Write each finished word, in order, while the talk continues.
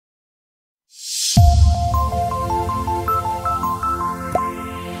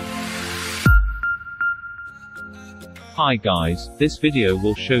Hi guys, this video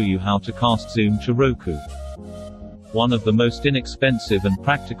will show you how to cast Zoom to Roku. One of the most inexpensive and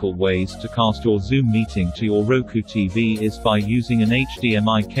practical ways to cast your Zoom meeting to your Roku TV is by using an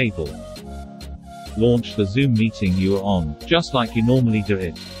HDMI cable. Launch the Zoom meeting you are on, just like you normally do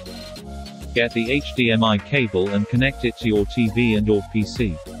it. Get the HDMI cable and connect it to your TV and your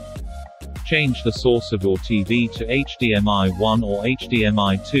PC. Change the source of your TV to HDMI 1 or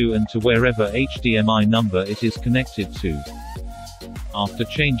HDMI 2 and to wherever HDMI number it is connected to. After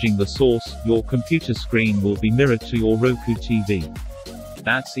changing the source, your computer screen will be mirrored to your Roku TV.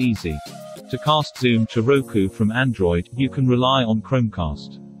 That's easy. To cast Zoom to Roku from Android, you can rely on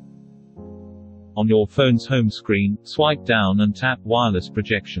Chromecast. On your phone's home screen, swipe down and tap Wireless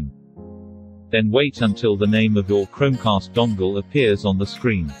Projection. Then wait until the name of your Chromecast dongle appears on the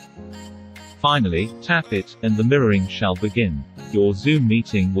screen. Finally, tap it, and the mirroring shall begin. Your Zoom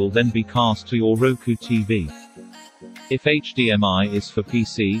meeting will then be cast to your Roku TV. If HDMI is for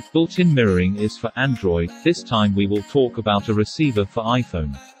PC, built-in mirroring is for Android. This time we will talk about a receiver for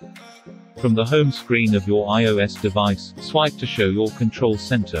iPhone. From the home screen of your iOS device, swipe to show your control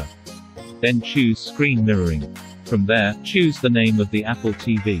center. Then choose Screen Mirroring. From there, choose the name of the Apple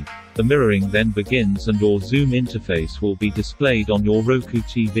TV. The mirroring then begins and your Zoom interface will be displayed on your Roku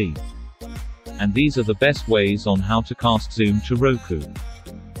TV. And these are the best ways on how to cast Zoom to Roku.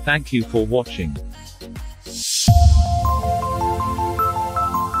 Thank you for watching.